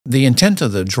the intent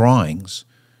of the drawings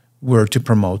were to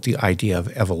promote the idea of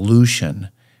evolution,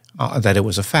 that it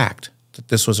was a fact, that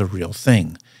this was a real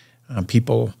thing.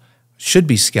 People should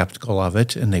be skeptical of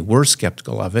it, and they were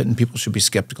skeptical of it, and people should be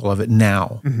skeptical of it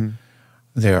now.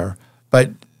 There.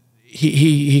 But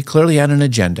he clearly had an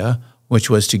agenda, which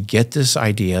was to get this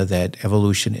idea that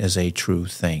evolution is a true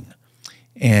thing.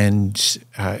 And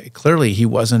clearly it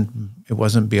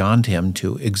wasn't beyond him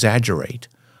to exaggerate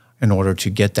in order to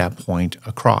get that point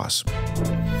across.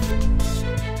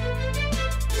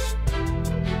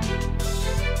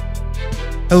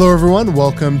 Hello, everyone.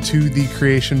 Welcome to the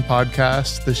Creation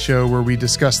Podcast, the show where we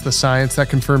discuss the science that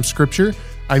confirms Scripture.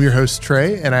 I'm your host,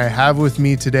 Trey, and I have with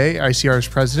me today ICR's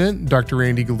president, Dr.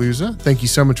 Randy Guliuzza. Thank you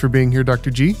so much for being here, Dr.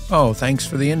 G. Oh, thanks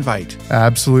for the invite.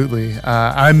 Absolutely.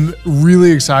 I'm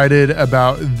really excited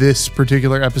about this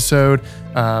particular episode.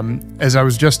 As I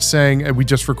was just saying, we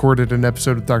just recorded an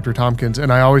episode with Dr. Tompkins,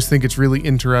 and I always think it's really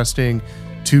interesting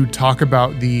to talk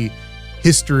about the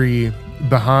history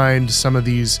behind some of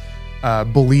these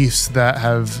beliefs that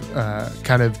have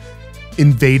kind of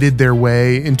invaded their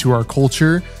way into our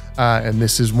culture. And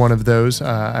this is one of those,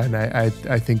 and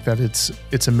I think that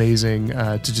it's amazing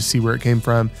to just see where it came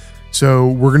from. So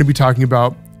we're going to be talking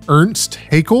about Ernst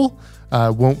Haeckel.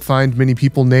 Won't find many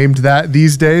people named that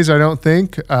these days, I don't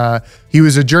think. He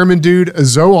was a German dude, a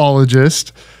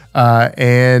zoologist,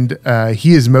 and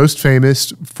he is most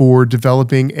famous for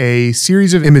developing a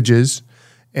series of images.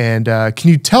 And can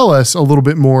you tell us a little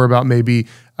bit more about maybe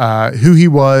who he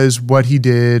was, what he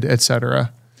did,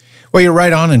 etc.? Well, you're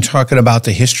right on in talking about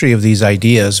the history of these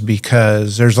ideas,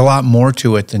 because there's a lot more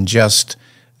to it than just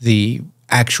the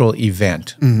actual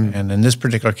event. And in this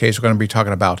particular case, we're going to be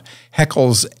talking about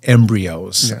Haeckel's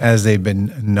embryos, as they've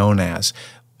been known as.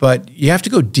 But you have to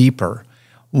go deeper.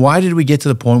 Why did we get to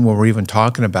the point where we're even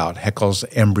talking about Haeckel's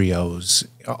embryos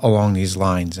along these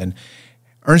lines? And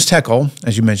Ernst Haeckel,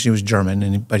 as you mentioned, he was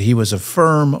German, but he was a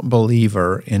firm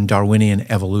believer in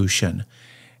Darwinian evolution.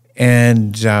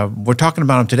 And we're talking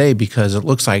about him today because it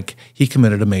looks like he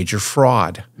committed a major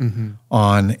fraud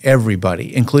on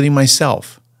everybody, including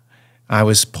myself. I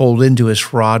was pulled into his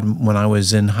fraud when I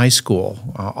was in high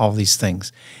school, all these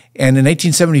things. And in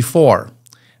 1874,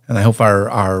 and I hope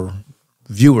our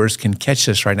viewers can catch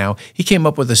this right now, he came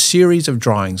up with a series of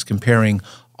drawings comparing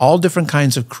all different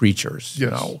kinds of creatures, you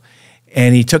know,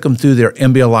 and he took them through their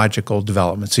embryological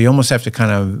development. So you almost have to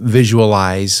kind of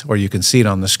visualize, or you can see it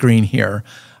on the screen here,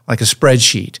 like a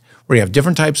spreadsheet where you have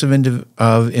different types of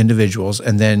individuals,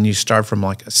 and then you start from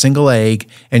like a single egg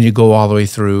and you go all the way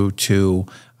through to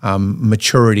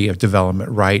maturity of development,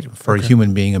 right, for a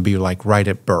human being, and be like right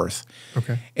at birth.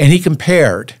 And he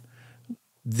compared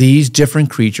these different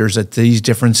creatures at these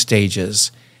different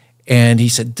stages, and he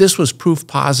said this was proof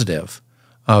positive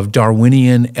of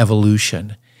Darwinian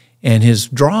evolution. And his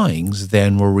drawings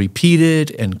then were repeated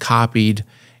and copied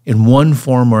in one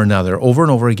form or another over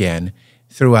and over again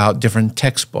throughout different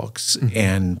textbooks,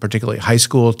 and particularly high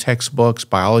school textbooks,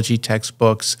 biology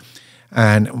textbooks.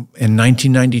 And in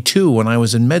 1992, when I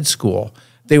was in med school,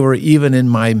 they were even in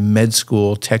my med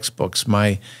school textbooks,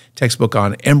 my textbook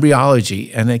on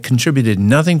embryology, and it contributed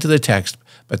nothing to the text,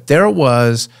 but there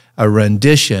was a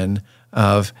rendition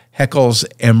of Haeckel's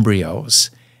embryos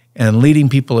and leading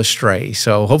people astray.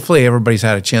 So hopefully everybody's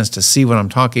had a chance to see what I'm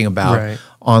talking about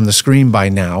on the screen by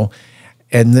now.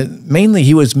 And mainly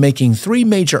he was making three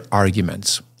major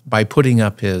arguments by putting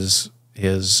up his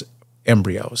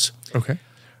embryos.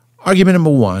 Argument number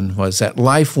one was that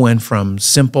life went from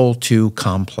simple to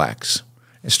complex.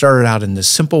 It started out in this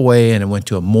simple way, and it went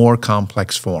to a more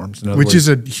complex forms. Which is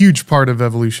a huge part of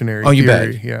evolutionary theory. Oh, you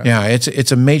bet. Yeah,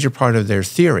 it's a major part of their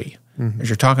theory. As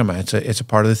you're talking about, it's a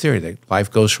part of the theory that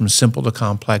life goes from simple to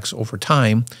complex over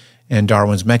time, and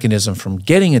Darwin's mechanism from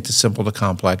getting it to simple to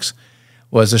complex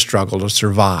was a struggle to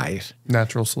survive.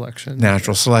 Natural selection.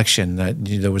 Natural selection.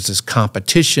 There was this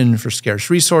competition for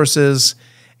scarce resources,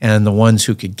 and the ones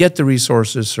who could get the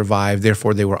resources survived.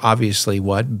 Therefore, they were obviously,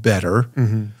 better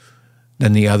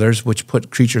than the others, which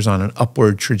put creatures on an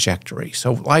upward trajectory.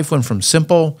 So life went from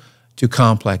simple to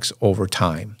complex over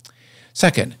time.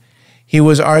 Second, he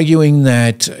was arguing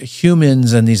that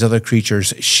humans and these other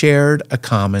creatures shared a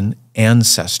common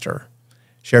ancestor,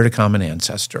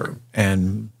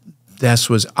 and this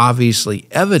was obviously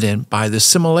evident by the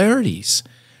similarities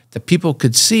that people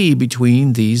could see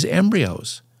between these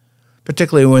embryos,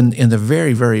 particularly when in the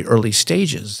very, very early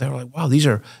stages. They were like, wow, these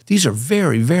are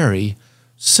very, very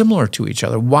similar to each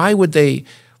other. Why would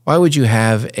you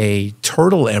have a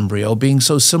turtle embryo being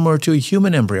so similar to a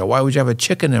human embryo? Why would you have a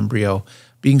chicken embryo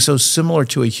being so similar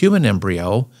to a human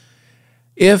embryo?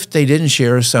 if they didn't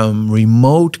share some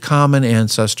remote common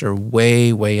ancestor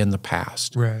way, way in the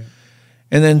past. Right.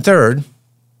 And then third,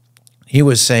 he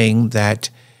was saying that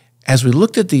as we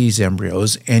looked at these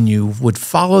embryos and you would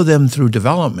follow them through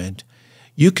development,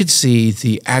 you could see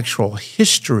the actual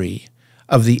history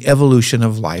of the evolution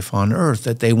of life on Earth,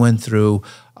 that they went through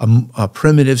a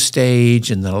primitive stage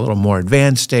and then a little more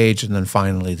advanced stage and then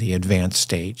finally the advanced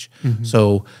stage.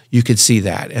 So you could see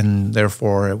that. And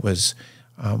therefore it was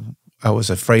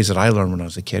a phrase that I learned when I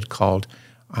was a kid called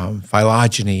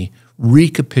phylogeny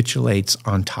recapitulates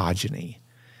ontogeny.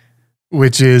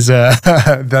 Which is,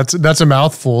 that's a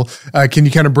mouthful. Can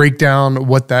you kind of break down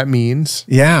what that means?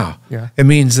 Yeah. It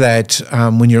means that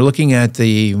when you're looking at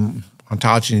the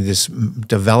ontogeny, this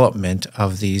development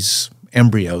of these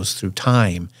embryos through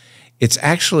time, it's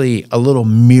actually a little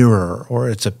mirror, or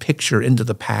it's a picture into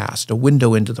the past, a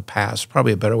window into the past,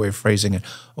 probably a better way of phrasing it,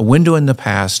 a window in the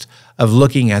past of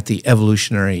looking at the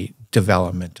evolutionary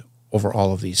development over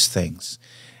all of these things.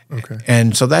 Okay.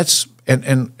 And so that's,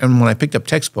 and when I picked up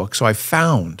textbooks, so I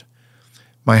found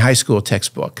my high school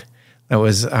textbook that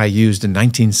I used in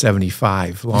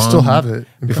 1975. You still have it.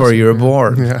 Before you were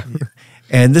born. Yeah.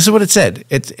 And this is what it said.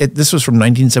 This was from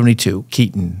 1972,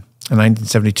 Keaton, in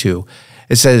 1972.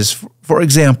 It says, for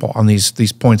example, on these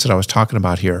points that I was talking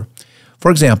about here, for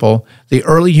example, the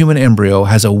early human embryo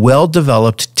has a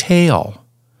well-developed tail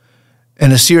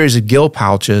and a series of gill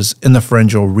pouches in the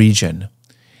pharyngeal region.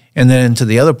 And then to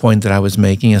the other point that I was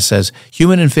making, it says,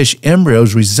 human and fish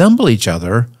embryos resemble each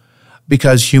other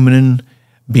because human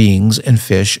beings and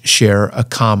fish share a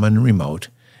common remote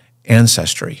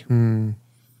ancestry.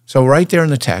 So right there in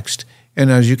the text,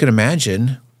 and as you can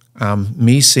imagine,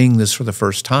 me seeing this for the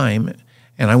first time,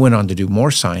 and I went on to do more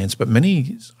science, but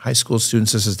many high school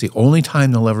students, this is the only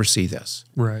time they'll ever see this.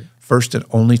 Right. First and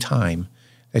only time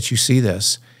that you see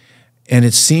this. And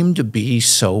it seemed to be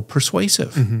so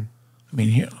persuasive. I mean,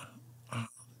 here,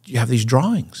 you have these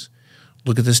drawings.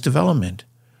 Look at this development.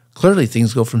 Clearly,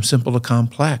 things go from simple to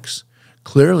complex.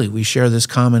 Clearly, we share this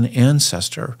common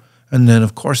ancestor. And then,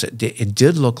 of course, it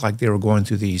did look like they were going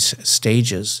through these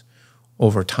stages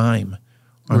over time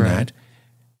on that.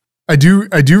 I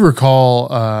do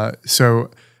recall,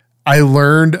 so I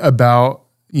learned about,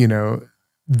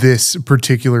 this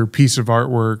particular piece of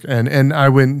artwork, and I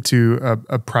went to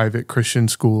a private Christian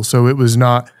school, so it was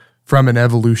not from an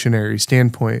evolutionary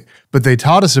standpoint, but they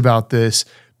taught us about this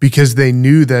because they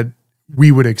knew that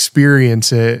we would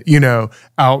experience it,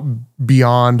 out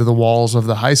beyond the walls of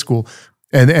the high school.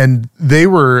 And they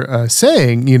were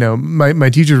saying, my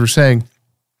teachers were saying,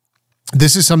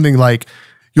 this is something like,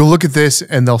 you'll look at this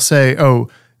and they'll say, oh,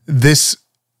 this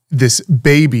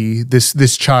baby,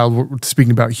 this child,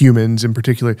 speaking about humans in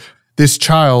particular, this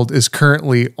child is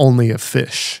currently only a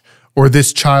fish, or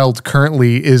this child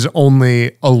currently is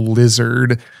only a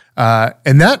lizard.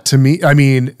 And that, to me, I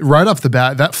mean, right off the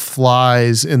bat, that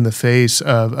flies in the face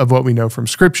of what we know from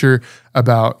Scripture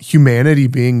about humanity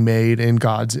being made in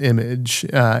God's image,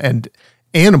 and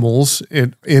animals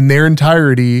in their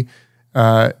entirety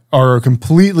are a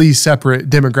completely separate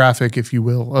demographic, if you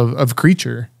will, of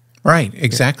creature. Right,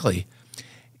 exactly.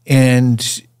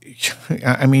 And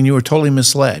I mean, you were totally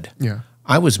misled. Yeah,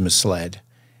 I was misled.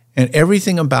 And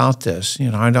everything about this,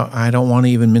 I don't want to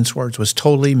even mince words, was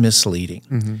totally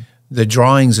misleading. The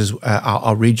drawings,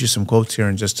 I'll read you some quotes here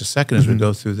in just a second as we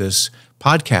go through this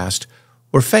podcast,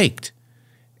 were faked.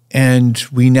 And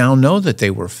we now know that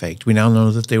they were faked. We now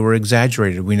know that they were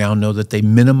exaggerated. We now know that they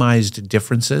minimized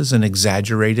differences and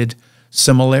exaggerated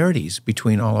similarities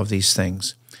between all of these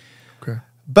things. Okay.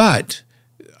 But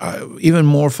even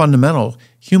more fundamental,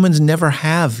 humans never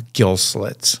have gill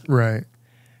slits. Right.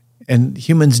 And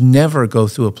humans never go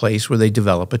through a place where they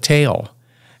develop a tail.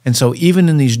 And so even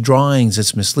in these drawings,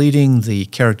 it's misleading. The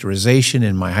characterization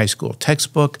in my high school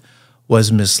textbook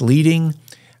was misleading.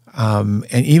 And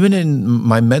even in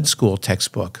my med school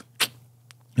textbook,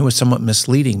 it was somewhat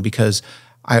misleading because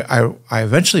I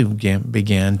eventually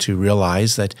began to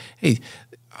realize that, hey,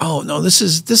 oh, no, this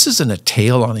isn't a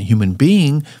tail on a human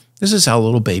being. This is how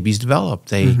little babies develop.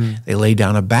 They lay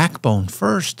down a backbone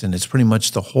first, and it's pretty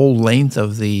much the whole length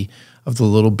of the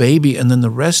little baby, and then the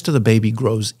rest of the baby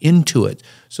grows into it.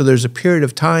 So there's a period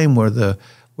of time where the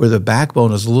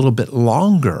backbone is a little bit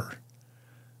longer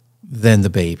than the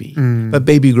baby, but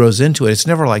baby grows into it. It's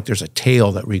never like there's a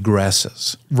tail that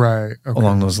regresses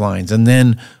along those lines. And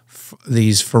then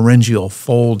these pharyngeal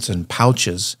folds and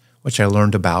pouches, which I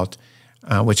learned about,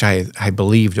 which I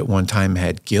believed at one time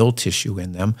had gill tissue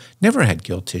in them, never had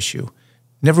gill tissue,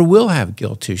 never will have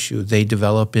gill tissue. They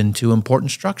develop into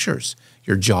important structures.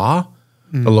 Your jaw,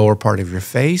 the lower part of your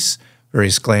face,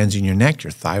 various glands in your neck,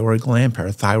 your thyroid gland,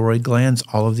 parathyroid glands,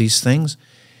 all of these things.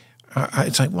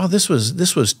 It's like, well, this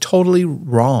was totally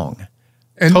wrong.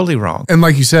 Totally wrong. And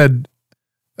like you said,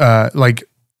 like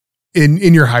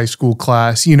in your high school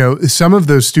class, you know, some of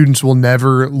those students will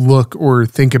never look or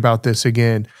think about this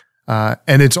again.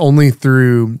 And it's only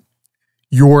through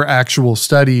your actual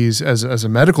studies as a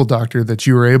medical doctor that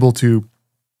you were able to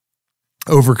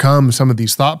overcome some of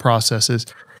these thought processes.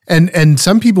 And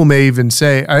some people may even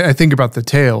say, I think about the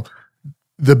tail,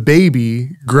 the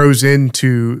baby grows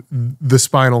into the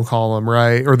spinal column,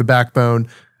 right? Or the backbone.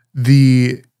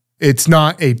 It's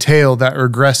not a tail that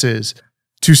regresses.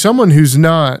 To someone who's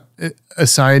not a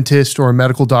scientist or a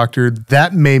medical doctor,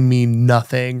 that may mean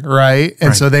nothing, right?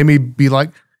 And so they may be like,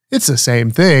 it's the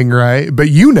same thing, right? But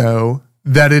you know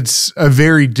that it's a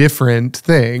very different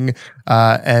thing,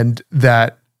 and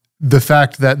that the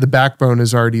fact that the backbone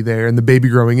is already there and the baby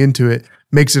growing into it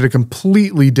makes it a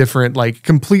completely different, like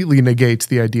completely negates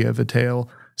the idea of a tail.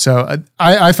 So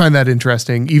I find that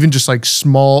interesting, even just like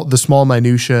the small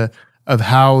minutia of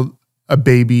how a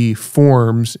baby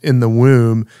forms in the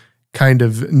womb kind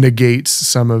of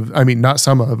negates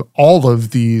all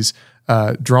of these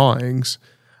drawings.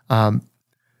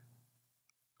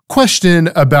 Question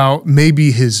about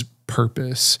maybe his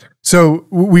purpose. So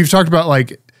we've talked about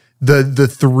like the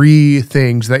three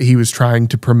things that he was trying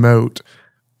to promote,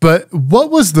 but what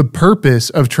was the purpose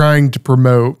of trying to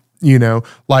promote, you know,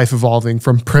 life evolving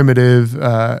from primitive,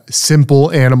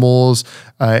 simple animals,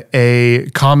 a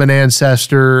common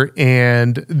ancestor,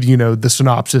 and, you know, the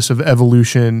synopsis of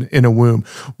evolution in a womb?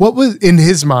 What was in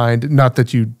his mind? Not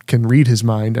that you can read his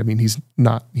mind. I mean, he's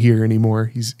not here anymore.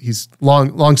 He's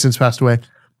long since passed away.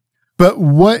 But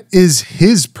what is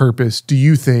his purpose, do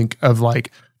you think, of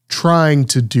like trying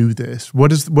to do this?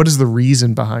 What is the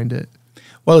reason behind it?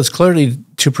 Well, it's clearly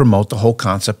to promote the whole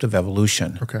concept of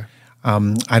evolution. Okay.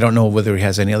 I don't know whether he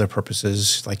has any other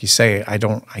purposes. Like you say,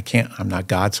 I'm not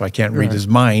God, so I can't read his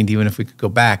mind, even if we could go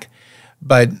back.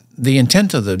 But the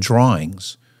intent of the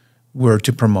drawings were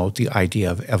to promote the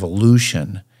idea of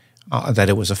evolution, that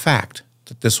it was a fact,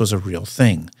 that this was a real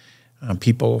thing.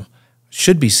 People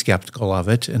should be skeptical of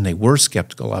it, and they were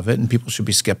skeptical of it, and people should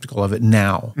be skeptical of it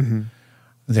now.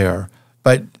 There.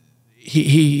 But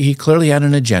he clearly had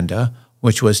an agenda,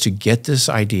 which was to get this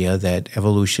idea that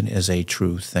evolution is a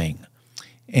true thing.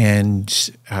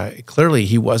 And clearly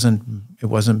it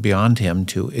wasn't beyond him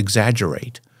to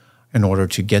exaggerate in order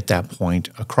to get that point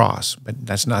across. But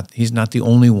he's not the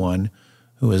only one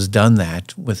who has done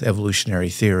that with evolutionary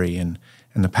theory in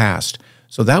the past.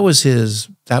 So that was his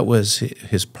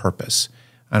purpose.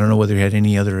 I don't know whether he had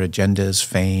any other agendas,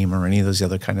 fame, or any of those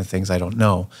other kind of things. I don't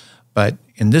know. But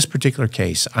in this particular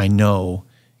case, I know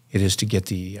it is to get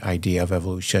the idea of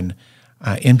evolution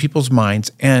in people's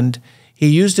minds, and he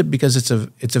used it because it's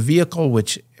a vehicle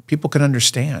which people can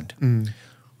understand. You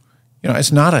know,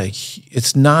 it's not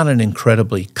an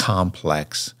incredibly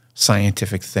complex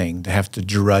scientific thing to have to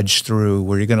drudge through,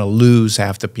 where you're going to lose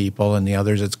half the people and the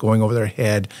others it's going over their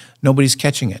head. Nobody's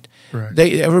catching it. Right.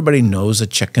 Everybody knows a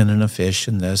chicken and a fish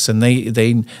and this, and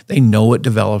they know it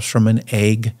develops from an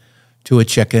egg to a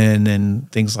chicken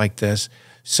and things like this.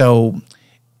 So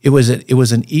it was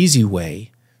an easy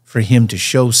way for him to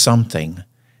show something,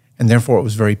 and therefore it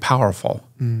was very powerful.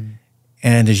 And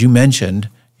as you mentioned,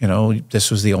 you know,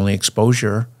 this was the only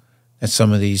exposure that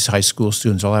some of these high school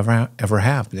students will ever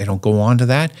have. They don't go on to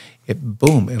that. It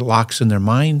locks in their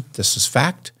mind, this is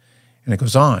fact, and it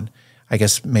goes on. I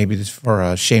guess maybe this for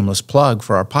a shameless plug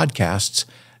for our podcasts,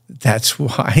 that's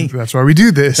why we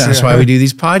do this. That's why we do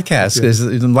these podcasts. Because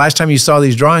the last time you saw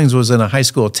these drawings was in a high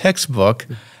school textbook,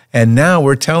 and now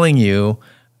we're telling you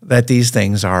that these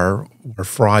things were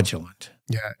fraudulent.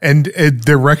 Yeah, and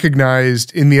they're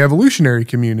recognized in the evolutionary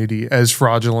community as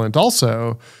fraudulent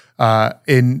also,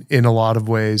 in a lot of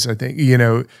ways. I think, you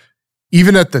know,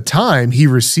 even at the time, he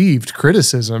received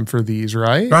criticism for these,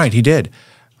 right? Right, he did.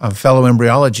 Fellow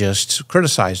embryologists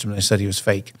criticized him. They said he was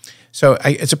fake. So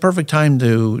it's a perfect time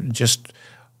to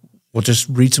we'll just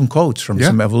read some quotes from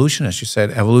some evolutionists. You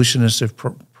said evolutionists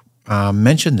have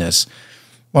mentioned this.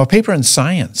 Well, a paper in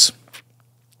Science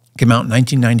came out in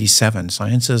 1997.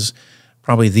 Science is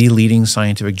probably the leading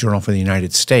scientific journal for the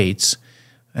United States,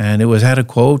 and it had a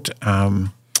quote.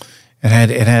 It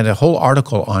had a whole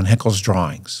article on Haeckel's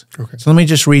drawings. Okay. So let me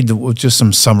just read just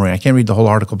some summary. I can't read the whole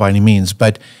article by any means,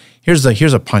 but here's a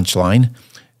punchline.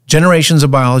 Generations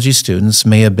of biology students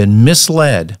may have been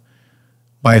misled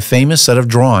by a famous set of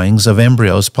drawings of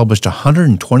embryos published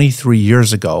 123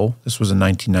 years ago, this was in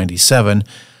 1997,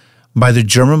 by the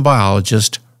German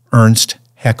biologist Ernst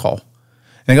Haeckel.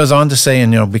 And it goes on to say,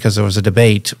 and you know, because there was a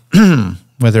debate,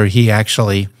 whether he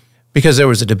actually, because there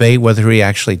was a debate whether he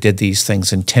actually did these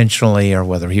things intentionally or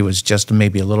whether he was just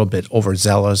maybe a little bit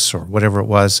overzealous or whatever it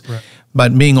was. Right.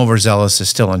 But being overzealous is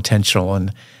still intentional.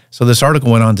 And so this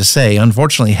article went on to say,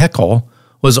 unfortunately, Haeckel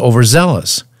was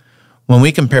overzealous. When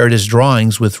we compared his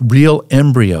drawings with real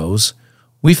embryos,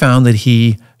 we found that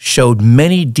he showed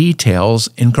many details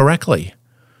incorrectly.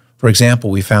 For example,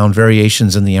 we found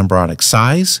variations in the embryonic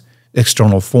size,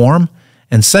 external form,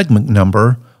 and segment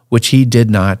number, which he did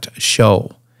not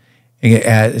show.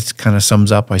 It kind of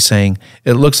sums up by saying,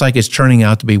 it looks like it's turning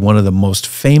out to be one of the most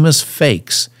famous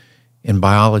fakes in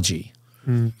biology.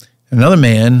 Another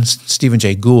man, Stephen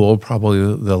Jay Gould, probably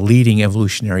the leading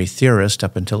evolutionary theorist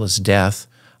up until his death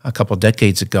a couple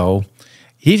decades ago,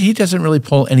 he doesn't really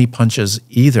pull any punches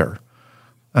either.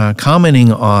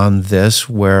 Commenting on this,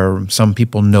 where some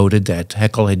people noted that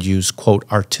Haeckel had used, quote,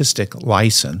 artistic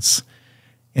license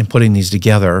in putting these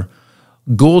together,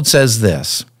 Gould says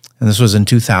this, and this was in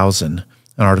 2000, an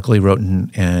article he wrote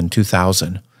in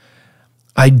 2000.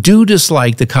 I do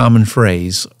dislike the common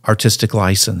phrase, artistic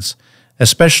license,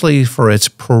 especially for its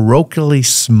parochially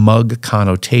smug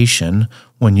connotation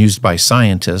when used by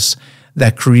scientists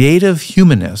that creative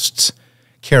humanists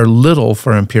care little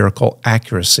for empirical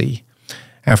accuracy.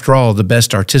 After all, the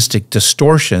best artistic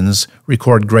distortions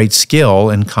record great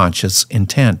skill and conscious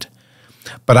intent.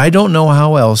 But I don't know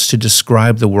how else to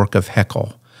describe the work of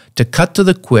Haeckel. To cut to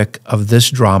the quick of this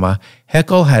drama,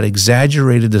 Haeckel had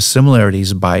exaggerated the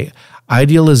similarities by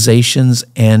idealizations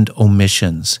and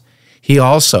omissions. He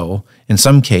also, in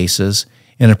some cases,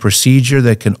 in a procedure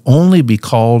that can only be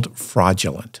called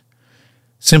fraudulent,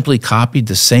 simply copied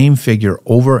the same figure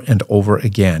over and over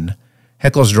again.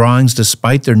 Haeckel's drawings,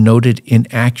 despite their noted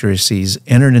inaccuracies,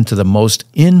 entered into the most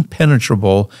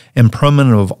impenetrable and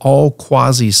permanent of all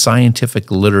quasi-scientific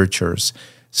literatures,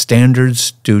 standard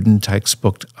student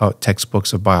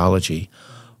textbooks of biology.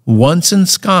 Once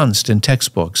ensconced in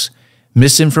textbooks,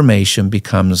 misinformation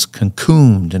becomes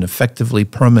cocooned and effectively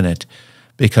permanent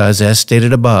because, as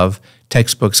stated above,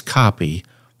 textbooks copy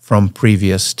from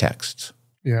previous texts.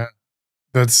 Yeah,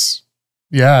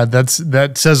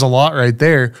 that says a lot right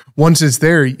there. Once it's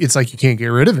there, it's like you can't get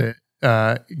rid of it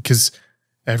because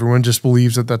everyone just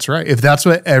believes that that's right. If that's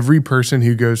what every person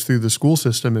who goes through the school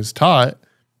system is taught,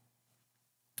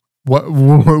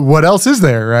 what else is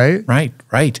there, right?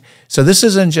 Right. So this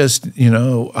isn't just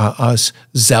us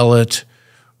zealot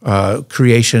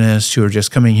creationists who are just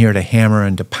coming here to hammer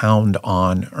and to pound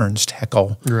on Ernst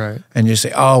Haeckel, right? And just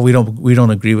say, "Oh, we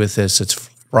don't agree with this. It's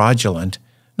fraudulent."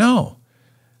 No.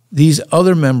 These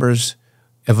other members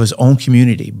of his own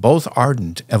community, both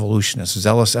ardent evolutionists,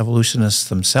 zealous evolutionists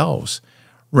themselves,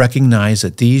 recognize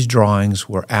that these drawings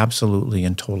were absolutely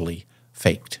and totally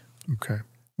faked. Okay.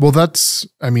 Well, that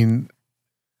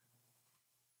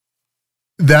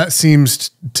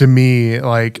seems to me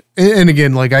like, and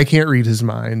again, like I can't read his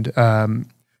mind,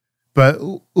 but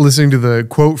listening to the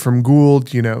quote from Gould,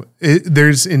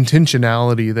 there's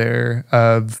intentionality there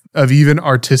of even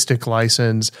artistic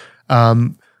license,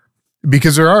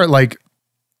 because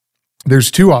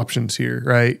there's two options here,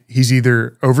 right? He's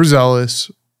either overzealous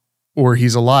or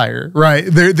he's a liar, right?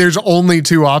 There's only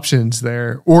two options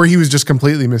there, or he was just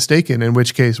completely mistaken, in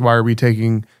which case, why are we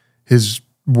taking his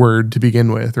word to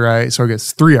begin with, right? So I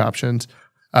guess three options.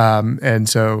 And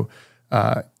so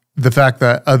the fact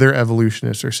that other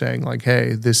evolutionists are saying like,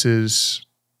 hey,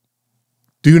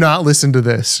 do not listen to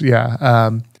this. Yeah.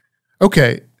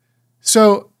 Okay.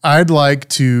 So I'd like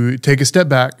to take a step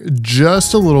back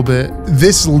just a little bit.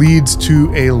 This leads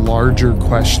to a larger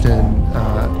question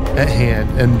at hand,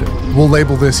 and we'll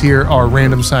label this here our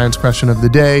random science question of the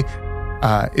day.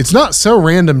 It's not so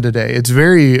random today. It's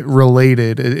very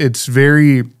related. It's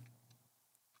very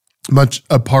much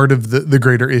a part of the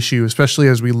greater issue, especially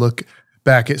as we look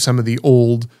back at some of the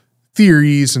old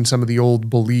theories and some of the old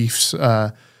beliefs.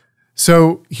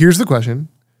 So here's the question.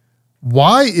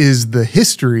 Why is the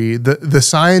history, the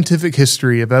scientific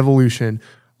history of evolution,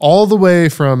 all the way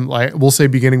from, like, we'll say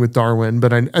beginning with Darwin,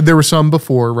 but there were some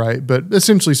before, right? But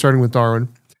essentially starting with Darwin,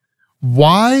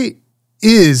 why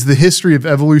is the history of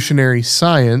evolutionary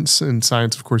science, and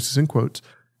science, of course, is in quotes,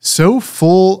 so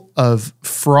full of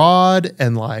fraud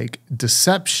and like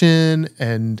deception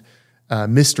and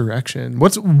misdirection?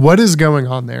 What is going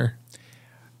on there?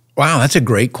 Wow, that's a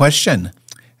great question.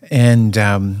 And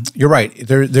you're right.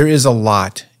 There is a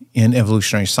lot in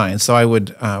evolutionary science. So I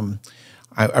would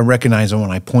I recognize that when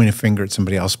I point a finger at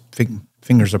somebody else,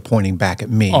 fingers are pointing back at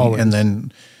me. Always. And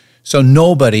then so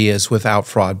nobody is without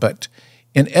fraud. But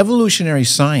in evolutionary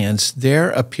science, there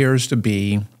appears to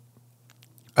be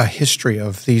a history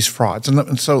of these frauds.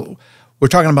 And so we're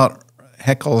talking about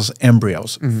Haeckel's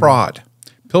embryos, fraud.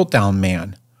 Piltdown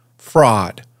man,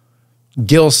 fraud.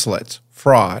 Gill slits,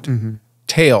 fraud.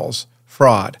 Tails,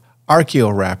 fraud.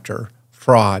 Archaeoraptor,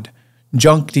 fraud.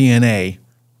 Junk DNA,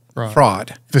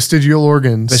 fraud. Vestigial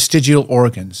organs. Vestigial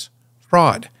organs,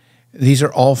 fraud. These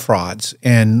are all frauds.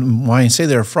 And why I say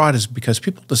they're a fraud is because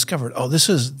people discovered, oh, this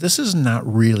is not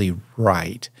really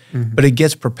right. But it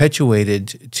gets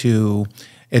perpetuated to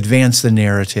advance the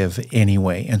narrative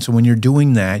anyway. And so when you're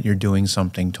doing that, you're doing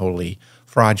something totally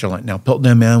fraudulent. Now,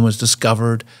 Piltdown man was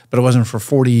discovered, but it wasn't for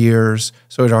 40 years,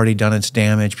 so it had already done its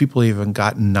damage. People even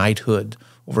got knighthood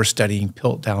over studying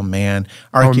Piltdown man.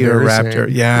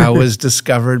 Archaeoraptor, was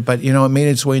discovered, but it made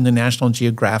its way into National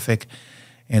Geographic,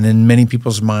 and in many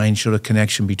people's minds showed a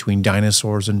connection between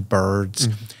dinosaurs and birds.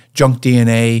 Junk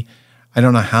DNA, I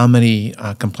don't know how many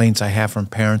complaints I have from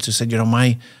parents who said,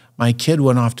 my kid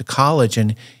went off to college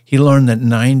and he learned that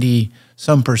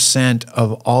 90%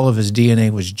 of all of his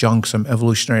DNA was junk, some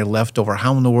evolutionary leftover.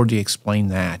 How in the world do you explain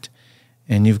that?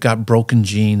 And you've got broken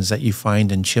genes that you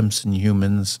find in chimps and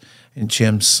humans, and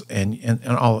chimps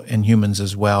and humans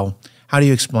as well. How do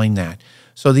you explain that?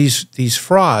 So these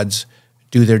frauds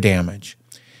do their damage.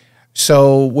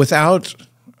 So without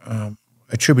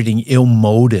attributing ill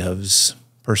motives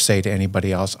per se to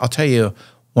anybody else, I'll tell you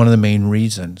one of the main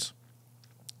reasons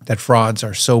that frauds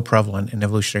are so prevalent in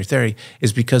evolutionary theory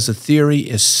is because the theory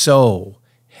is so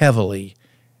heavily,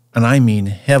 and I mean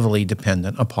heavily,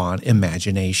 dependent upon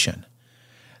imagination.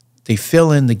 They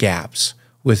fill in the gaps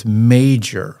with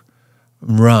major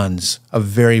runs of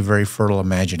very, very fertile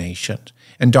imagination.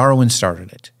 And Darwin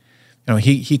started it.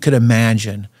 He could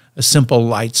imagine a simple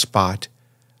light spot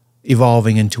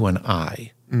evolving into an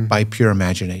eye by pure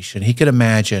imagination. He could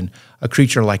imagine a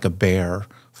creature like a bear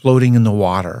floating in the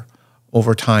water,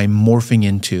 over time morphing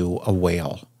into a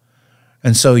whale.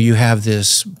 And so you have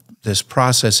this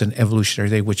process in evolutionary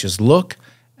theory, which is look,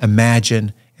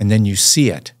 imagine, and then you see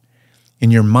it. In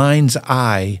your mind's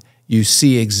eye, you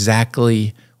see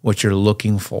exactly what you're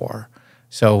looking for.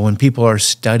 So when people are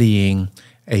studying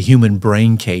a human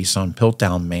brain case on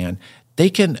Piltdown man, they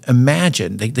can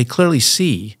imagine, they clearly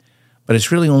see, but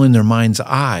it's really only in their mind's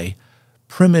eye,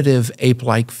 primitive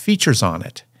ape-like features on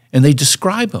it. And they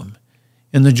describe them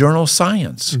in the journal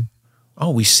Science. Oh,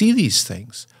 we see these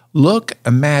things. Look,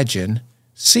 imagine,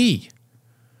 see.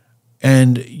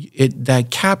 And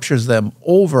that captures them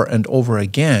over and over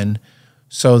again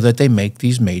so that they make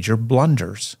these major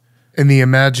blunders. And the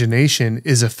imagination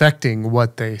is affecting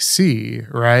what they see,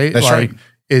 right? That's right.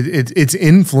 It's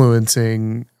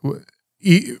influencing.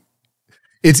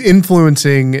 It's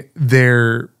influencing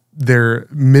their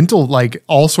mental, like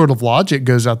all sort of logic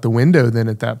goes out the window then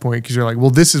at that point, because you're like, well,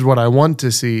 this is what I want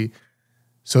to see,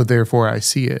 so therefore I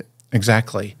see it.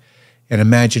 Exactly. And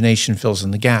imagination fills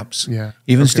in the gaps. Yeah.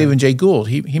 Even Stephen Jay Gould,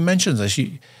 he mentions this.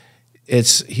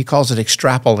 He calls it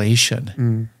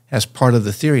extrapolation as part of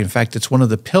the theory. In fact, it's one of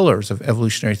the pillars of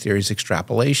evolutionary theory's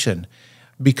extrapolation,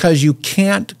 because you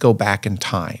can't go back in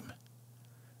time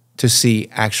to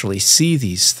actually see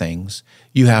these things.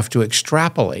 You have to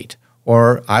extrapolate.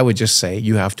 Or I would just say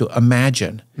you have to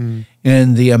imagine.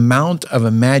 And the amount of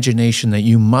imagination that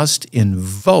you must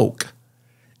invoke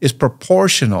is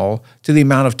proportional to the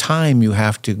amount of time you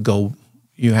have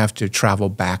to travel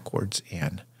backwards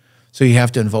in. So you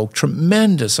have to invoke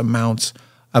tremendous amounts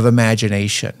of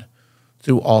imagination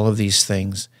through all of these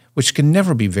things, which can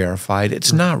never be verified.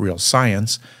 It's not real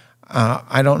science.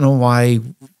 I don't know why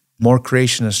more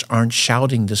creationists aren't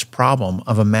shouting this problem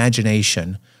of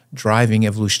imagination driving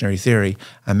evolutionary theory,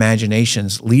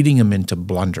 imaginations leading them into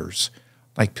blunders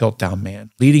like Piltdown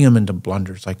man, leading them into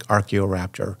blunders like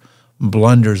Archaeoraptor,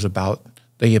 blunders about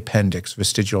the appendix,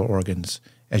 vestigial organs,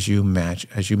 as you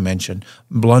mentioned,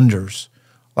 blunders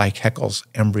like Haeckel's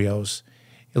embryos.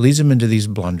 It leads them into these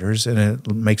blunders, and it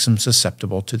makes them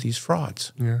susceptible to these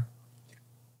frauds. Yeah.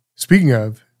 Speaking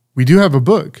of, we do have a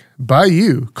book by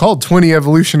you called 20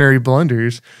 Evolutionary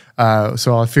Blunders.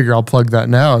 So I figure I'll plug that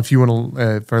now. If you want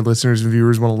to, if our listeners and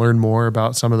viewers want to learn more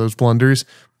about some of those blunders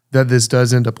that this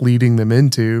does end up leading them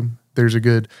into, there's a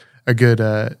good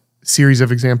series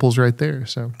of examples right there.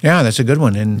 So yeah, that's a good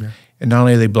one. And not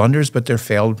only are they blunders, but they're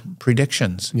failed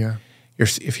predictions. Yeah.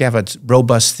 If you have a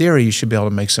robust theory, you should be able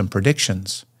to make some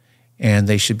predictions, and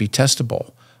they should be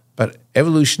testable. But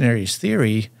evolutionary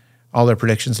theory, all their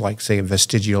predictions, like say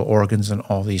vestigial organs and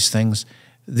all these things,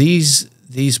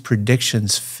 these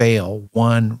predictions fail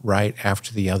one right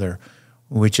after the other,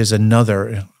 which is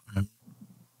another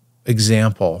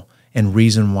example and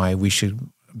reason why we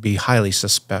should be highly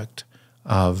suspect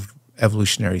of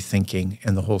evolutionary thinking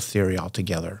and the whole theory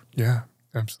altogether. Yeah,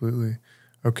 absolutely.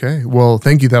 Okay. Well,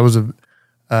 thank you. That was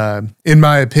in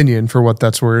my opinion, for what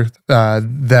that's worth,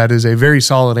 that is a very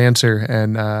solid answer,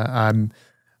 and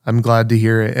I'm glad to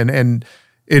hear it. And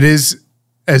it is,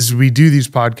 as we do these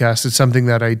podcasts, it's something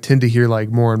that I tend to hear like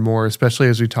more and more, especially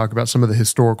as we talk about some of the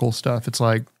historical stuff. It's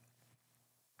like,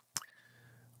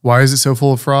 why is it so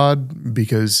full of fraud?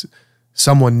 Because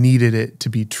someone needed it to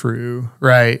be true,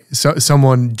 right? So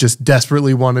someone just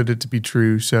desperately wanted it to be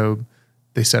true, so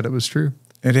they said it was true.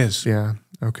 It is. Yeah.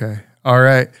 Okay. All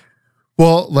right.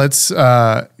 Well, let's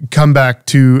come back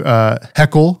to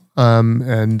Haeckel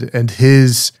and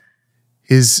his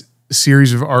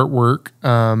series of artwork.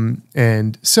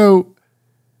 And so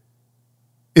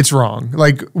it's wrong.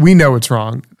 Like, we know it's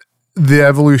wrong. The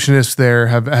evolutionists there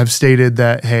have stated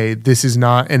that, hey, this is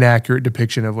not an accurate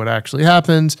depiction of what actually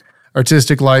happens.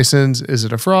 Artistic license, is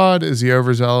it a fraud? Is he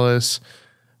overzealous?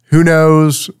 Who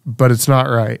knows? But it's not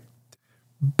right.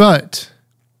 But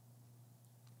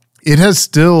it has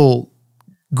still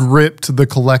gripped the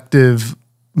collective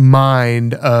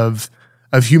mind of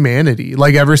humanity,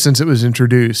 like ever since it was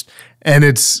introduced. And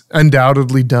it's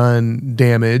undoubtedly done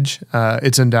damage.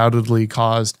 It's undoubtedly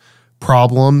caused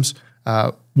problems.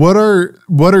 What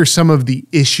are some of the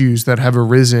issues that have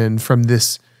arisen from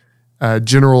this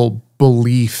general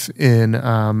belief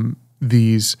in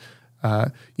these,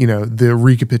 the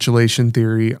recapitulation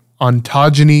theory?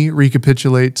 Ontogeny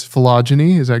recapitulates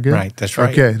phylogeny. Is that good? Right. That's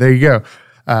right. Okay. There you go.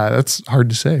 That's hard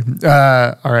to say.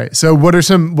 All right. So what are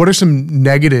some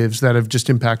negatives that have just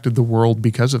impacted the world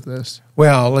because of this?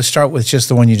 Well, let's start with just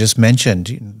the one you just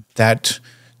mentioned. That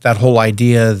whole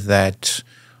idea that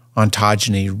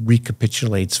ontogeny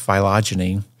recapitulates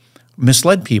phylogeny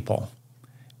misled people.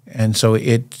 And so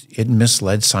it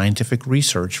misled scientific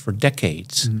research for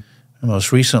decades. Mm-hmm. And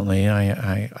most recently,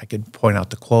 I could point out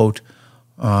the quote.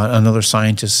 Another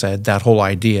scientist said that whole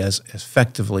idea is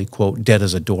effectively, quote, dead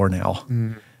as a doornail.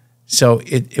 Mm. So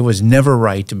it was never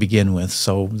right to begin with.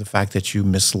 So the fact that you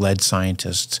misled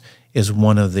scientists is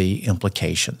one of the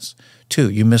implications. Two,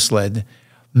 you misled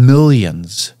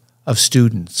millions of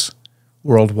students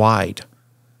worldwide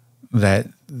that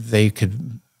they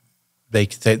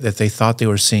thought they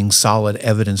were seeing solid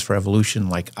evidence for evolution,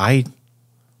 like I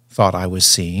thought I was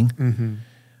seeing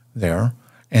there.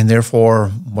 And therefore,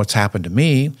 what's happened to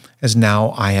me is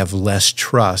now I have less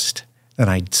trust than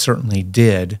I certainly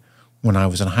did when I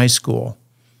was in high school.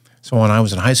 So when I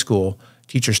was in high school,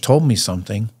 teachers told me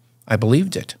something, I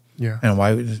believed it. Yeah. And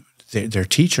why? They're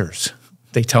teachers.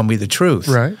 They tell me the truth.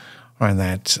 Right. And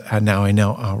that now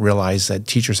I realize that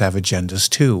teachers have agendas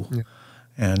too. Yeah.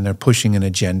 And they're pushing an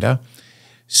agenda.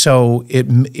 So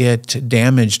it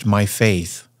damaged my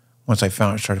faith once I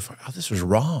started, oh, this was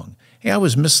wrong. Hey, I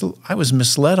was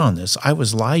misled on this. I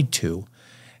was lied to.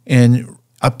 And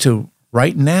up to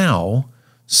right now,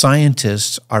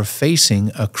 scientists are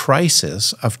facing a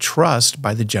crisis of trust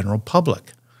by the general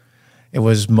public. It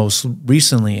was most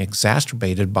recently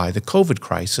exacerbated by the COVID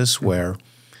crisis, where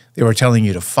they were telling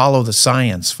you to follow the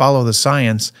science,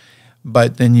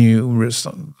 but then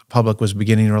the public was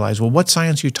beginning to realize, well, what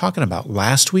science are you talking about?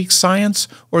 Last week's science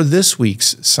or this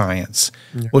week's science,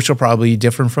 which will probably be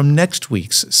different from next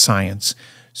week's science.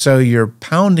 So you're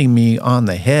pounding me on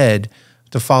the head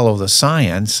to follow the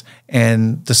science,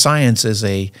 and the science is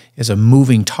a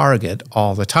moving target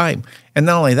all the time. And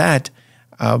not only that,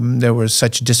 there was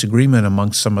such disagreement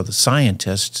amongst some of the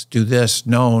scientists. Do this.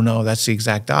 No, that's the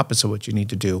exact opposite of what you need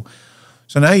to do.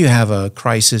 So now you have a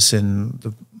crisis in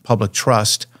the public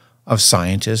trust of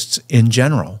scientists in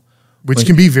general. Which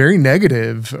can be very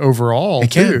negative overall,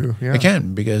 too. Yeah. It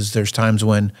can, because there's times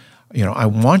when, I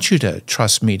want you to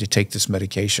trust me to take this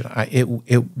medication.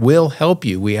 It will help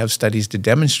you. We have studies to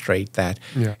demonstrate that.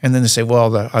 Yeah. And then they say,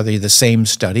 well, are they the same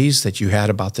studies that you had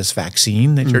about this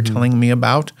vaccine that you're telling me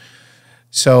about?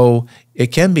 So it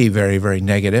can be very, very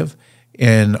negative.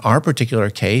 In our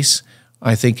particular case,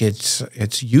 I think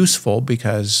it's useful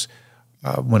because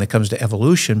when it comes to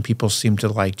evolution, people seem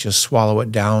to just swallow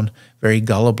it down very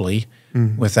gullibly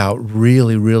without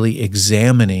really, really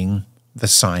examining the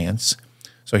science.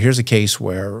 So here's a case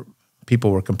where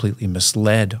people were completely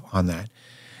misled on that.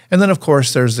 And then, of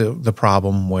course, there's the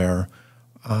problem where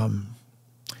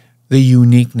the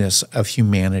uniqueness of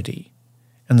humanity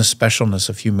and the specialness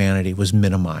of humanity was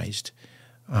minimized.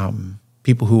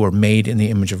 People who are made in the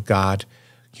image of God,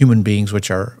 human beings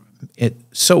which are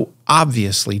so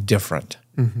obviously different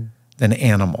than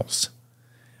animals,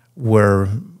 were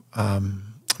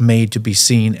made to be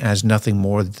seen as nothing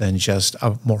more than just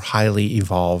a more highly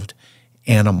evolved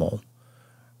animal.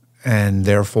 And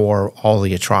therefore, all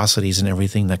the atrocities and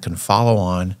everything that can follow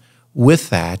on with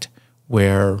that,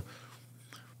 where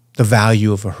the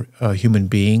value of a human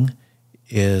being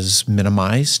is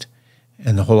minimized,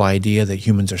 and the whole idea that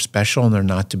humans are special and they're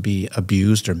not to be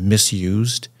abused or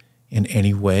misused in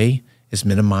any way is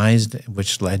minimized,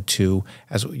 which led to,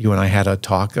 as you and I had a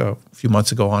talk a few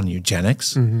months ago on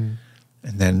eugenics, and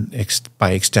then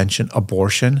by extension,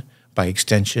 abortion, by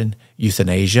extension,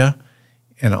 euthanasia,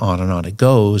 and on it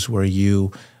goes, where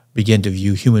you begin to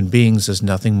view human beings as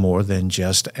nothing more than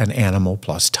just an animal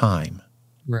plus time.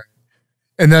 Right.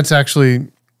 And that's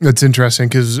interesting,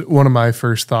 because one of my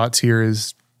first thoughts here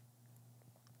is,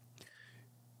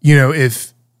 you know,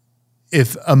 if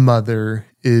a mother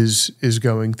is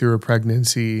going through a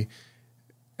pregnancy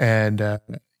and,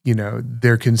 you know,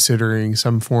 they're considering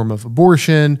some form of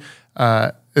abortion,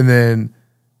 and then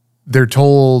they're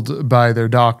told by their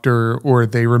doctor, or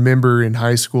they remember in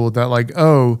high school that, like,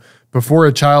 oh, before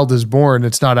a child is born,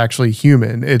 it's not actually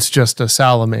human. It's just a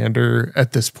salamander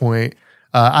at this point.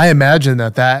 I imagine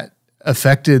that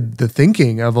affected the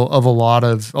thinking of a lot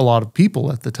of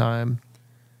people at the time.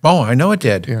 Oh, I know it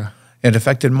did. Yeah. It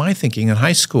affected my thinking in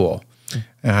high school.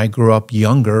 And I grew up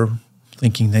younger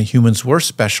thinking that humans were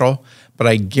special, but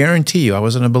I guarantee you, I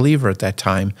wasn't a believer at that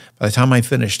time. By the time I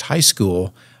finished high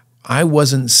school, I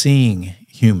wasn't seeing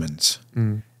humans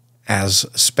as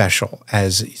special,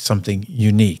 as something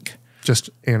unique. Just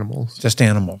animals. Just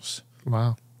animals.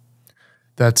 Wow.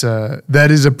 That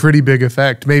is a pretty big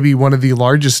effect. Maybe one of the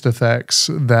largest effects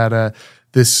that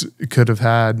this could have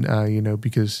had, you know,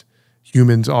 because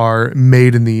humans are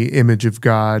made in the image of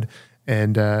God,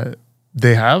 and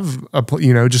they have,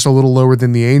 just a little lower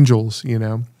than the angels, you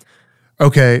know.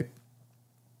 Okay,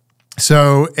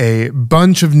 so a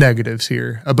bunch of negatives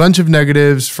here. A bunch of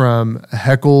negatives from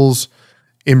Haeckel's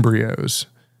embryos.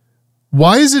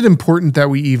 Why is it important that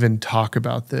we even talk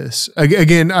about this?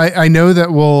 Again, I know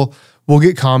that we'll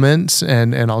get comments,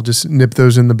 and I'll just nip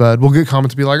those in the bud. We'll get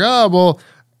comments to be like, oh, well,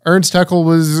 Ernst Haeckel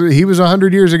was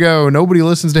 100 years ago. Nobody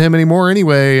listens to him anymore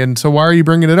anyway, and so why are you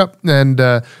bringing it up? And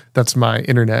that's my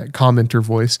internet commenter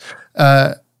voice.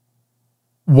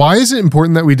 Why is it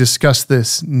important that we discuss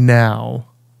this now?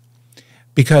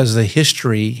 Because the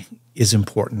history is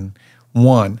important.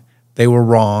 One, they were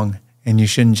wrong, and you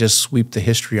shouldn't just sweep the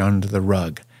history under the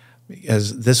rug,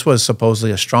 because this was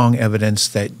supposedly a strong evidence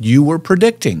that you were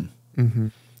predicting,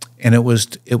 and it was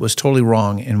totally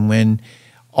wrong. And when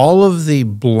all of the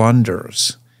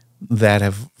blunders that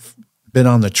have been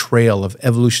on the trail of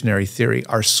evolutionary theory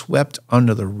are swept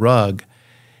under the rug,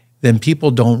 then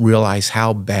people don't realize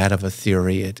how bad of a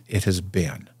theory it has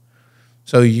been.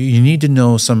 So you need to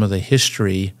know some of the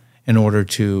history in order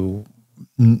to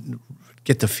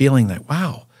get the feeling that,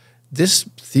 wow, this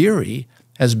theory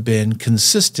has been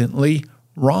consistently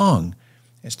wrong.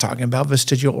 It's talking about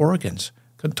vestigial organs,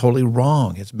 totally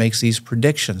wrong. It makes these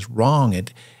predictions wrong.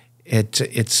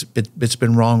 It's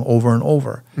been wrong over and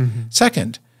over.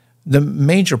 Second, the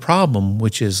major problem,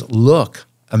 which is look,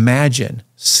 imagine,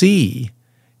 see,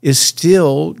 is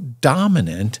still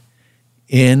dominant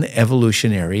in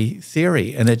evolutionary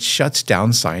theory, and it shuts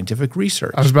down scientific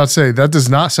research. I was about to say, that does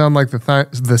not sound like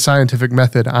the scientific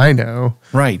method I know.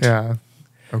 Right. Yeah.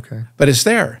 Okay. But it's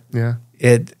there. Yeah.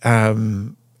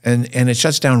 And it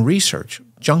shuts down research.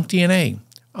 Junk DNA.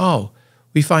 Oh,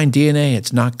 we find DNA,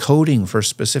 it's not coding for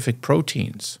specific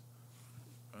proteins.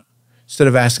 Instead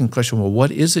of asking the question, well,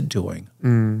 what is it doing?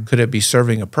 Could it be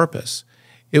serving a purpose?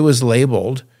 It was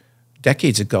labeled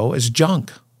decades ago as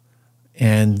junk.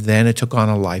 And then it took on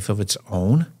a life of its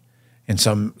own. And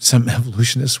some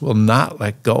evolutionists will not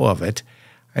let go of it.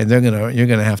 And you're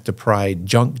gonna have to pry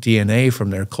junk DNA from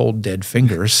their cold, dead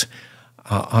fingers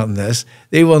on this.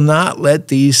 They will not let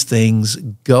these things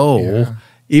go. Yeah.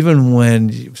 Even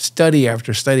when study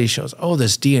after study shows, oh,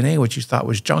 this DNA, what you thought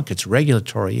was junk, it's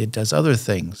regulatory. It does other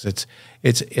things.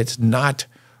 It's not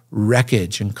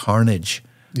wreckage and carnage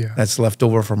that's left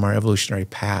over from our evolutionary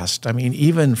past. I mean,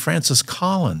 even Francis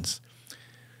Collins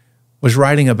was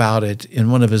writing about it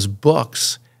in one of his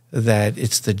books, that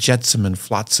it's the jetsam and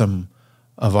flotsam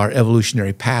of our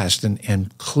evolutionary past,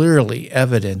 and clearly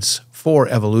evidence for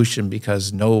evolution,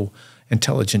 because no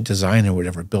intelligent designer would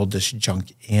ever build this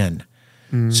junk in.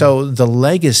 So the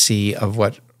legacy of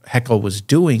what Haeckel was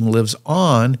doing lives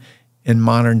on in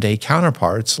modern day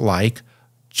counterparts like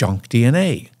junk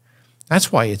DNA. That's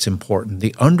why it's important.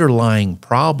 The underlying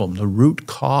problem, the root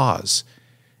cause,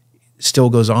 still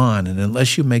goes on. And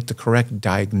unless you make the correct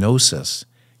diagnosis,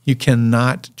 you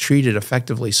cannot treat it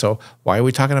effectively. So why are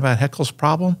we talking about Haeckel's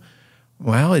problem?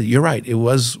 Well, you're right. It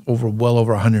was well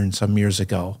over 100 and some years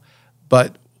ago.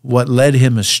 But what led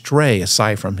him astray,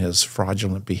 aside from his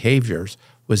fraudulent behaviors,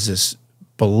 was this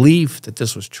belief that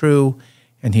this was true,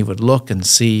 and he would look and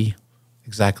see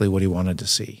exactly what he wanted to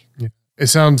see. Yeah. It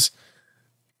sounds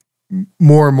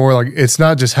more and more like it's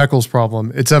not just Haeckel's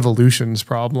problem, it's evolution's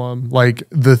problem. Like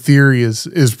the theory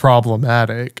is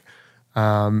problematic.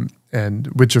 And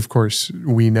which of course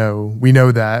we know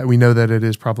that it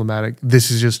is problematic.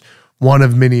 This is just one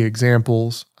of many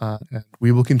examples. And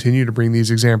we will continue to bring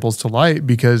these examples to light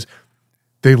because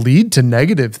they lead to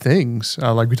negative things.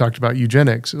 Like we talked about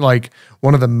eugenics, like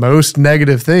one of the most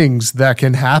negative things that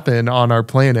can happen on our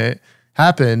planet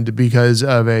happened because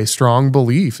of a strong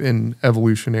belief in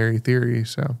evolutionary theory.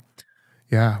 So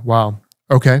yeah. Wow.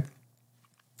 Okay.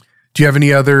 Do you have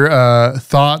any other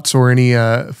thoughts or any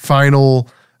final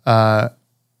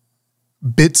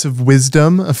bits of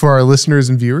wisdom for our listeners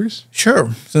and viewers?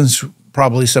 Sure. Since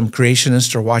probably some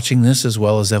creationists are watching this as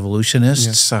well as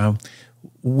evolutionists,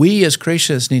 we as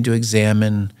creationists need to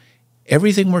examine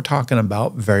everything we're talking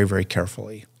about very, very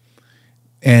carefully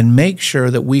and make sure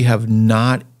that we have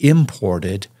not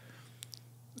imported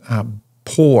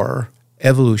poor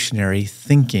evolutionary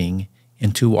thinking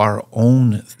into our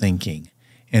own thinking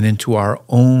and into our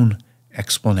own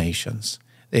explanations.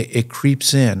 It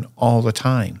creeps in all the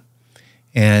time.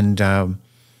 And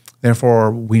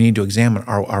therefore, we need to examine,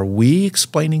 are we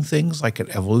explaining things like an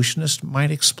evolutionist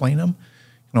might explain them?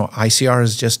 ICR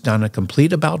has just done a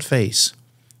complete about face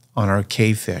on our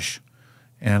cave fish.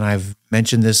 And I've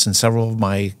mentioned this in several of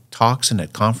my talks and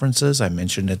at conferences. I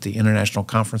mentioned at the International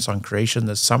Conference on Creation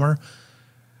this summer.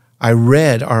 I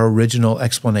read our original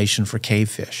explanation for cave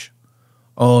fish.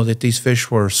 Oh, that these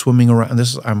fish were swimming around.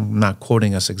 I'm not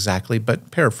quoting us exactly,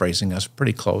 but paraphrasing us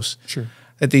pretty close. Sure.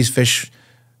 That these fish,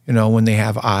 when they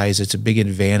have eyes, it's a big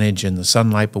advantage in the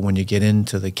sunlight, but when you get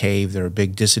into the cave, they're a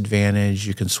big disadvantage.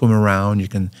 You can swim around, you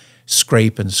can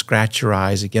scrape and scratch your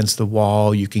eyes against the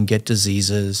wall, you can get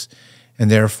diseases, and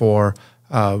therefore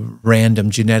random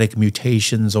genetic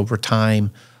mutations over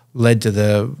time led to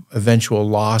the eventual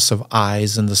loss of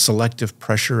eyes, and the selective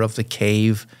pressure of the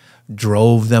cave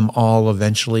drove them all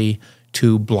eventually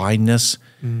to blindness.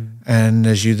 And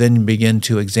as you then begin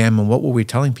to examine, what were we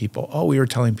telling people? Oh, we were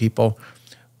telling people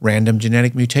random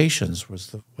genetic mutations was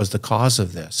the cause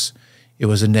of this. It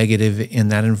was a negative in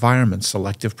that environment.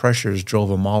 Selective pressures drove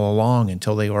them all along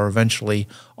until they were eventually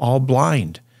all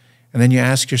blind. And then you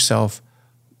ask yourself,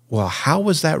 well, how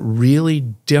was that really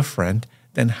different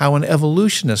than how an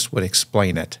evolutionist would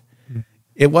explain it?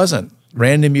 It wasn't.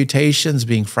 Random mutations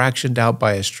being fractioned out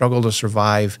by a struggle to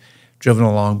survive, driven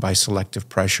along by selective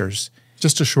pressures.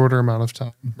 Just a shorter amount of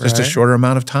time. Just a shorter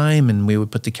amount of time, and we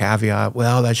would put the caveat,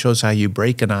 well, that shows how you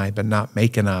break an eye but not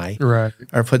make an eye. Right.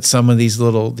 Or put some of these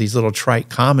little trite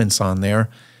comments on there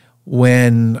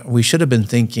when we should have been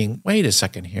thinking, wait a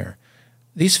second here.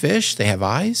 These fish, they have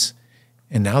eyes,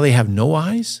 and now they have no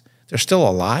eyes? They're still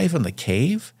alive in the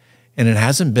cave? And it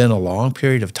hasn't been a long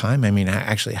period of time. I mean,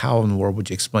 actually, how in the world would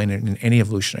you explain it in any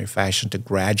evolutionary fashion to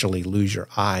gradually lose your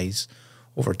eyes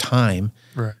over time?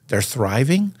 Right. They're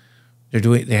thriving.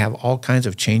 They have all kinds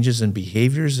of changes in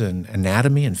behaviors and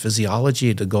anatomy and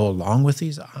physiology to go along with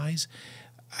these eyes.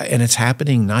 And it's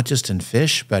happening not just in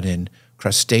fish, but in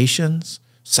crustaceans,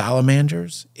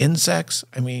 salamanders, insects.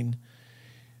 I mean,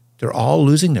 they're all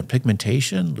losing their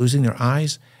pigmentation, losing their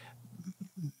eyes.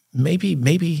 Maybe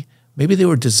they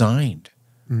were designed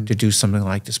to do something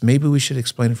like this. Maybe we should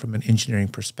explain it from an engineering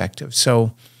perspective.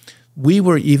 So we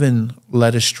were even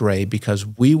led astray because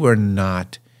we were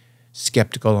not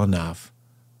skeptical enough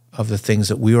of the things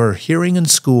that we were hearing in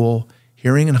school,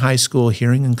 hearing in high school,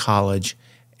 hearing in college,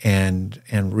 and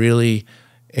really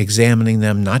examining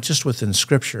them not just within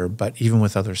Scripture, but even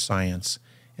with other science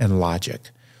and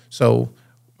logic. So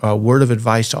a word of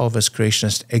advice to all of us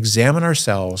creationists, examine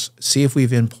ourselves, see if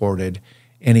we've imported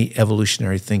any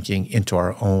evolutionary thinking into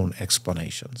our own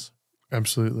explanations.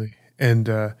 Absolutely. And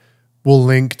we'll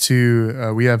link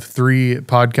to, we have 3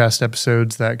 podcast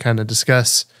episodes that kind of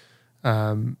discuss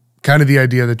kind of the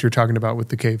idea that you're talking about with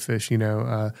the cave fish,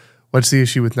 what's the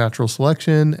issue with natural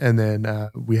selection? And then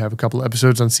we have a couple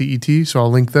episodes on CET, so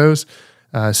I'll link those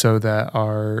so that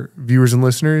our viewers and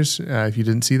listeners, if you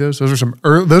didn't see those are some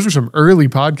early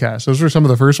podcasts. Those were some of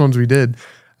the first ones we did.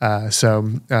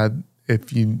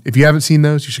 If you haven't seen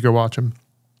those, you should go watch them.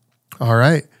 All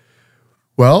right.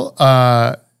 Well,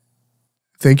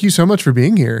 thank you so much for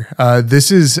being here.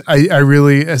 This is, I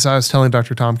really, as I was telling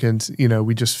Dr. Tompkins,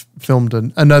 we just filmed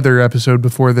another episode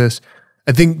before this.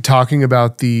 I think talking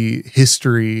about the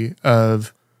history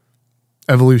of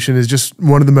evolution is just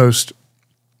one of the most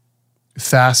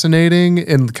fascinating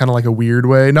in kind of like a weird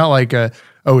way. Not like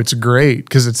it's great,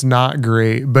 because it's not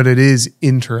great, but it is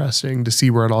interesting to see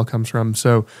where it all comes from.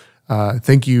 So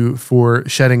thank you for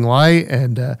shedding light.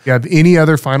 And you have any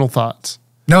other final thoughts?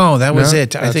 No, that was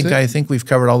it. I think we've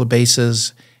covered all the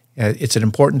bases. It's an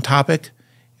important topic.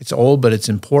 It's old, but it's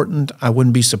important. I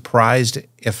wouldn't be surprised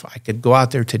if I could go out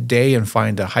there today and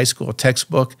find a high school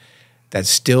textbook that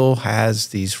still has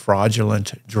these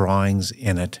fraudulent drawings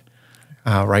in it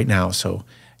right now. So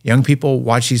young people,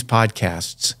 watch these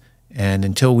podcasts. And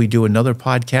until we do another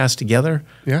podcast together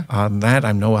on that,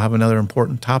 I know we'll have another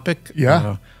important topic.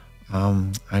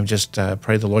 I'm just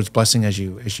pray the Lord's blessing as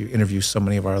you interview so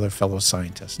many of our other fellow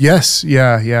scientists. Yes,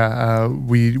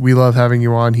 we love having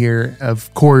you on here,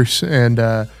 of course, and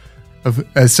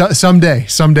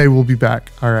someday we'll be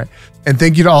back. All right, and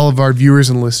thank you to all of our viewers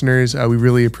and listeners. We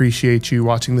really appreciate you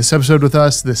watching this episode with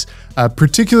us. This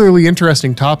particularly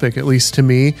interesting topic, at least to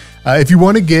me. If you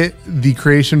want to get the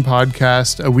Creation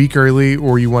Podcast a week early,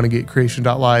 or you want to get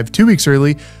Creation.live 2 weeks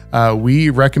early, we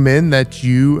recommend that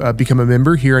you become a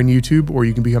member here on YouTube, or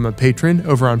you can become a patron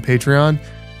over on Patreon.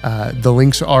 The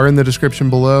links are in the description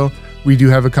below. We do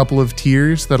have a couple of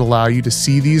tiers that allow you to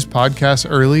see these podcasts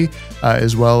early,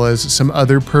 as well as some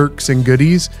other perks and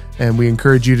goodies, and we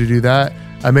encourage you to do that.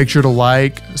 Make sure to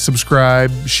like,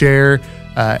 subscribe, share,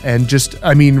 and just,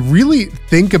 really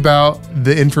think about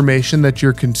the information that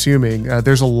you're consuming.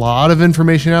 There's a lot of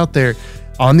information out there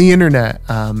on the internet,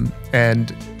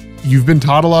 and you've been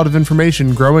taught a lot of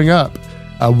information growing up.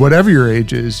 Whatever your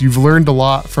age is, you've learned a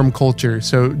lot from culture.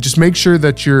 So just make sure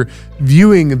that you're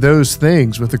viewing those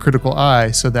things with a critical eye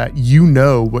so that you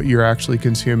know what you're actually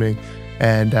consuming.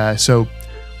 And so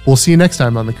we'll see you next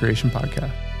time on the Creation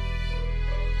Podcast.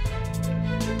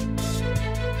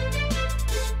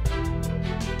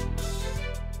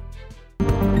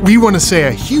 We want to say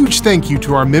a huge thank you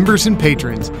to our members and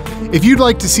patrons. If you'd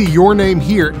like to see your name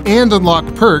here and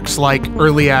unlock perks like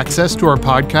early access to our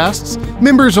podcasts,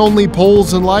 members-only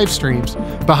polls and live streams,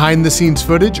 behind-the-scenes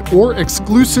footage, or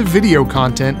exclusive video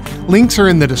content, links are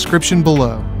in the description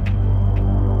below.